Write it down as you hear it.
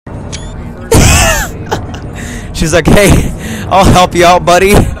She's like, hey, I'll help you out,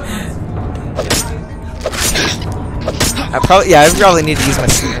 buddy. I probably need to use my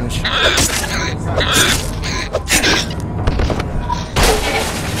syringe.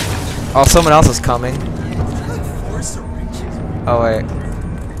 Oh, someone else is coming. Oh, wait.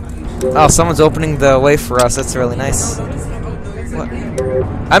 Oh, someone's opening the way for us. That's really nice. What?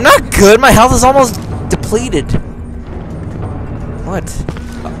 I'm not good. My health is almost depleted. What?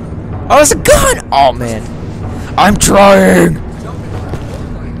 Oh, there's a gun! Oh, man. I'm trying!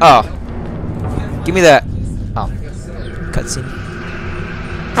 Oh. Give me that. Oh. Cutscene.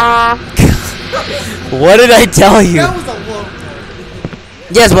 What did I tell you?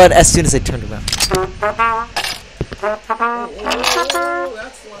 Yes, but as soon as I turned around.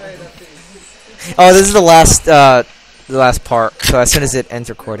 Oh, this is the last part. So as soon as it ends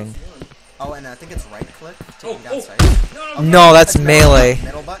recording. Oh, and I think it's right click to aim down sight. No, that's melee.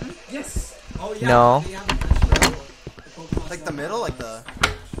 Middle button? Yes. Oh, yeah. No. Like the middle, like the.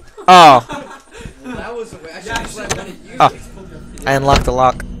 Oh. That was the way. I should have used Oh. I unlocked the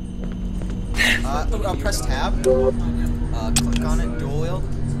lock. Press tab. Click on it. Dual wield.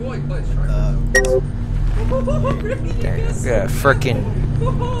 There you go. Yeah, frickin'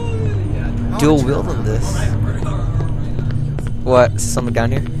 dual wielding this. What? Someone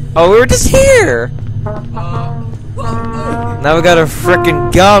down here? Oh, we were just here! Now we got a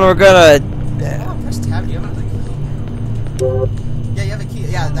frickin' gun, we're gonna... Press tab, do you have a key? Yeah, you have a key.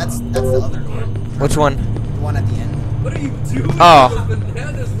 Yeah, that's the other door. Which one? The one at the end. What are you doing? Oh.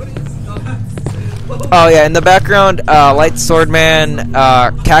 Oh yeah, in the background, Light Swordman,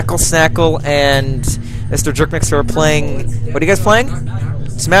 Cackle Snackle, and Mr. Jerkmixer are playing... What are you guys playing?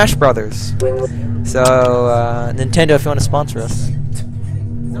 Smash Brothers. So, Nintendo, if you want to sponsor us.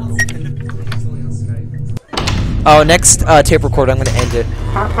 Oh, next tape recorder, I'm going to end it.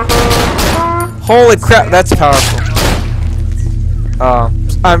 Holy crap, that's powerful.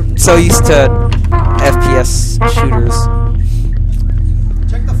 I'm so used to FPS shooters.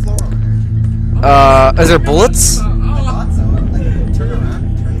 Check the floor over there. Is there bullets?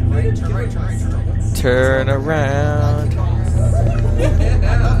 Turn around.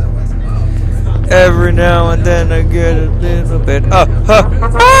 Every now and then I get a little bit.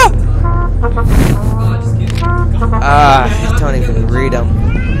 I don't even read them.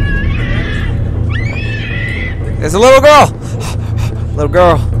 There's a little girl! Little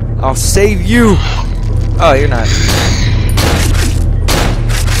girl, I'll save you! Oh, you're not.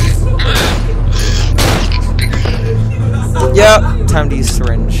 Yep, time to use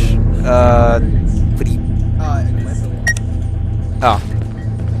syringe. What do you... Oh.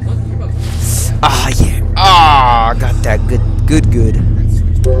 Ah, yeah. Ah, got that good.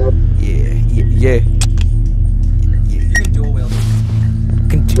 Yeah. You can dual wield. Yeah.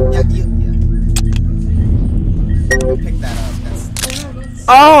 Pick that up.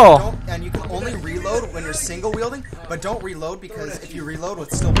 Oh! And you can only reload when you're single wielding, but don't reload because if you reload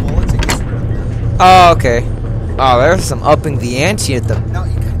with still bullets, it gets rid of them. Oh, okay. Oh, there's some upping the ante at the... No,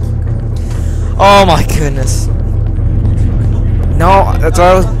 you gotta keep going. Oh my goodness. No, that's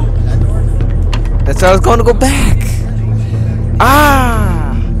why I was going to go back.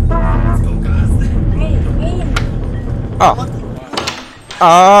 Ah! Oh.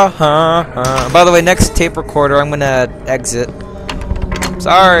 By the way, next tape recorder, I'm gonna exit.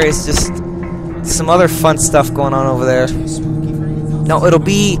 Sorry, it's just some other fun stuff going on over there. No, it'll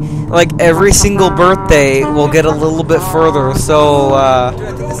be like every single birthday we'll get a little bit further, so Dude,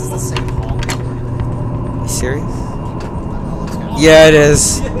 I think this is the same hall. You serious? Yeah, it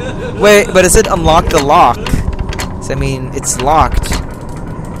is. Wait, but it said unlock the lock. So, I mean, it's locked.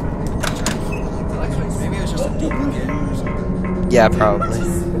 Maybe it was just a duplicate or something. Yeah, probably.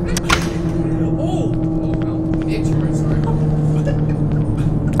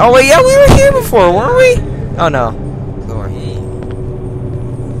 Oh wait, yeah, we were here before, weren't we? Oh no. We weren't.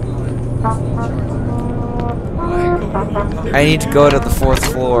 I need to go to the 4th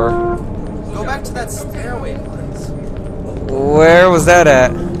floor. Go back to that stairway, please. Where was that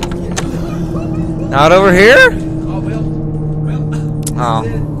at? Not over here? Oh.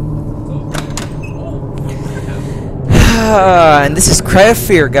 And this is Cry of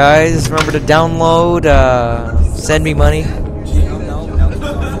Fear, guys. Remember to download, send me money.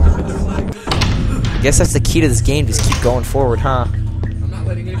 I guess that's the key to this game, just keep going forward, huh?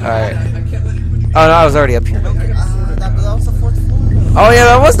 Alright. Oh no, I was already up here. That was the 4th floor. Oh yeah,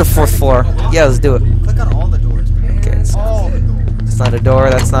 that was the 4th floor. Yeah, let's do it. Click on all the doors, man. Okay, All the doors. that's not a door,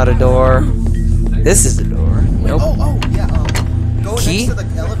 that's not a door. This is a door. Nope. Oh, yeah. Go Key? next to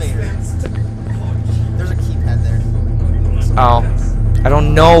the elevator. There's a keypad there. Oh. I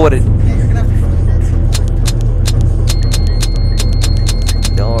don't know what it... Yeah, you're gonna have to find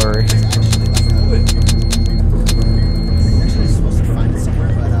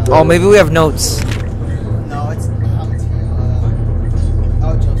Oh, maybe we have notes. No, it's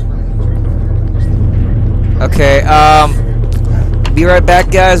Joseph. Okay, be right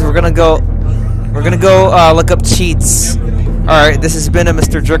back, guys. We're gonna go look up cheats. Alright, this has been a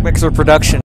Mr. Jerk Mixer production.